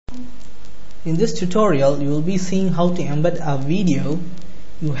In this tutorial, you will be seeing how to embed a video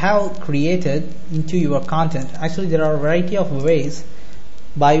you have created into your content. Actually, there are a variety of ways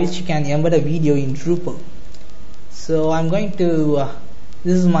by which you can embed a video in Drupal. So I'm going to,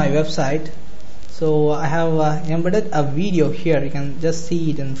 this is my website. So I have embedded a video here. You can just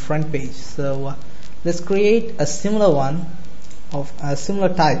see it in front page. So let's create a similar one of a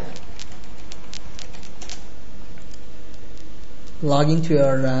similar type. Log into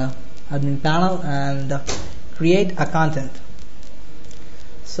your admin panel and create a content.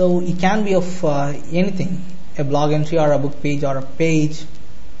 So it can be of anything, a blog entry or a book page or a page.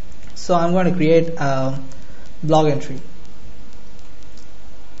 So I'm going to create a blog entry.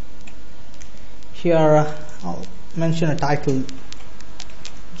 Here I'll mention a title,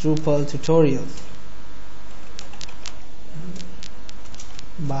 Drupal tutorials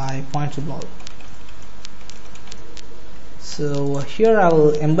by Pointer Blog. So here I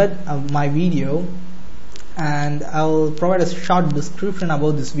will embed my video, and I will provide a short description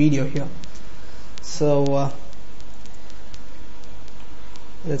about this video here. So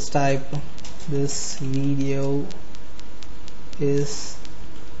let's type, this video is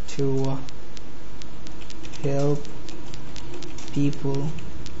to help people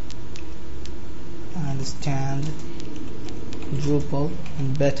understand Drupal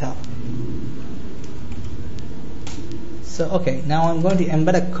better. So okay, now I'm going to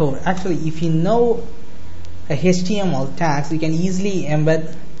embed a code. Actually, if you know a HTML tags, you can easily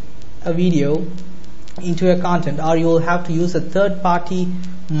embed a video into a content, or you will have to use a third-party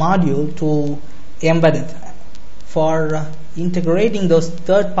module to embed it. For integrating those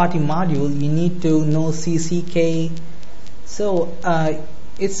third-party modules, you need to know CCK. So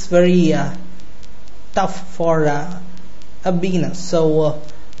it's very tough for a beginner. So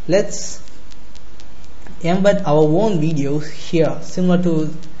let's embed our own videos here, similar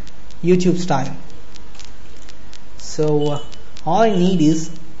to YouTube style. So all I need is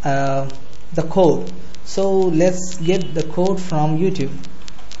the code. So let's get the code from YouTube.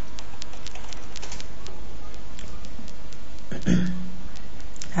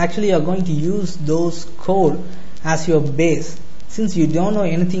 Actually, you are going to use those code as your base. Since you don't know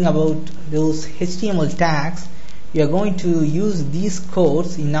anything about those HTML tags, you are going to use these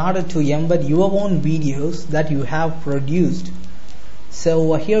codes in order to embed your own videos that you have produced.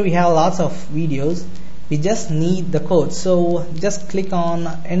 So here we have lots of videos. We just need the code. So just click on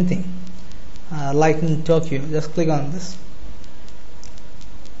anything, like in Tokyo. Just click on this.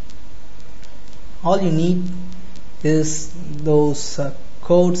 All you need is those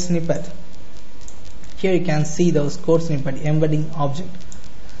code snippet. Here you can see those code snippet embedding object.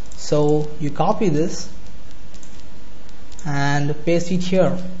 So you copy this and paste it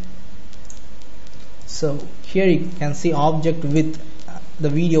here. So here you can see object width, the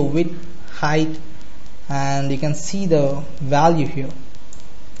video width, height, and you can see the value here.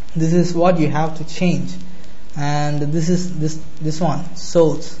 This is what you have to change, and this is this one,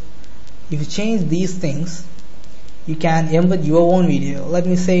 source. If you change these things, you can embed your own video. Let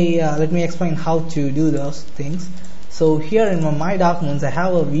me explain how to do those things. So here in my documents, I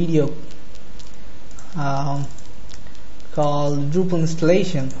have a video called Drupal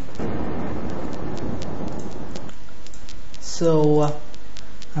installation. So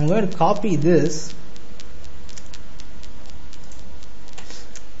I'm going to copy this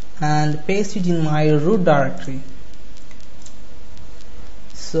and paste it in my root directory.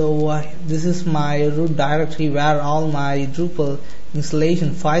 So this is my root directory where all my Drupal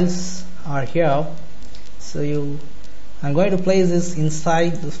installation files are here. So I'm going to place this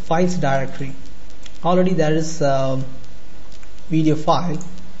inside the files directory. Already there is a video file.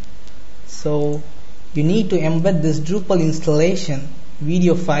 So you need to embed this Drupal installation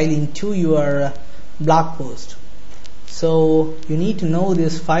video file into your blog post. So you need to know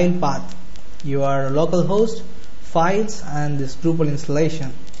this file path, your localhost, files, and this Drupal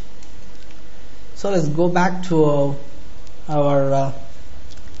installation. So let's go back to our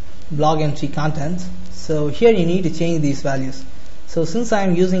blog entry content. So here you need to change these values. So since I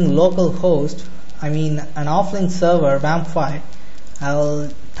am using localhost, I mean an offline server WAMP file, I'll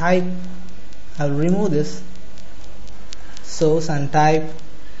remove this source and type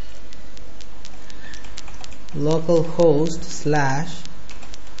localhost /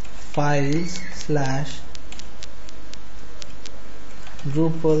 files /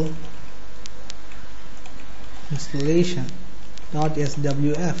 Drupal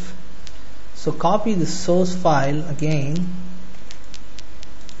installation.swf. So copy the source file again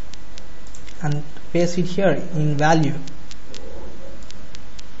and paste it here in value.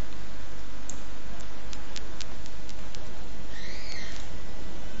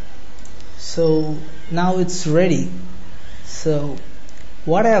 So now it's ready. So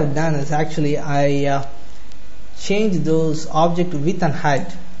what I have done is actually I changed those object width and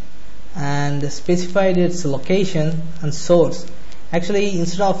height and specified its location and source. Actually,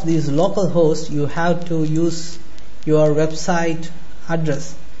 instead of this local host, you have to use your website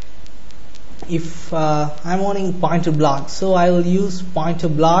address. If I'm owning pointer blog, so I will use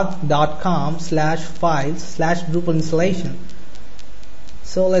pointerblog.com/files/Drupal installation.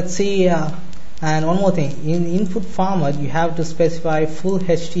 So let's see, and one more thing, in input format you have to specify full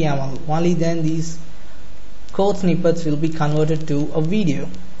HTML. Only then these code snippets will be converted to a video.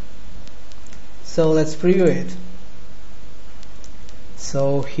 So let's preview it.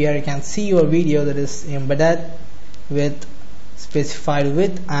 So here you can see your video that is embedded with specified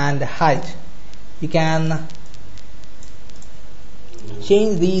width and height. You can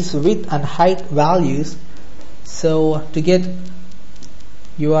change these width and height values so to get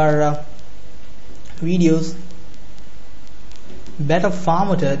your videos better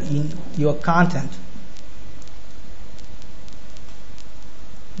formatted in your content.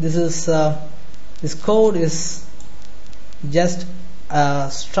 This code is just a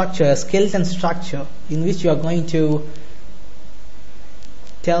structure, a skeleton structure in which you are going to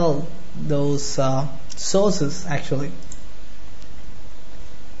tell those sources actually.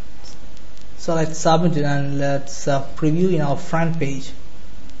 So let's submit it and let's preview in our front page.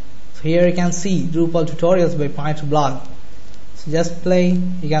 So here you can see Drupal tutorials by Pointer Blog. So just play,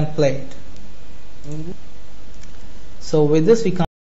 you can play it. So with this we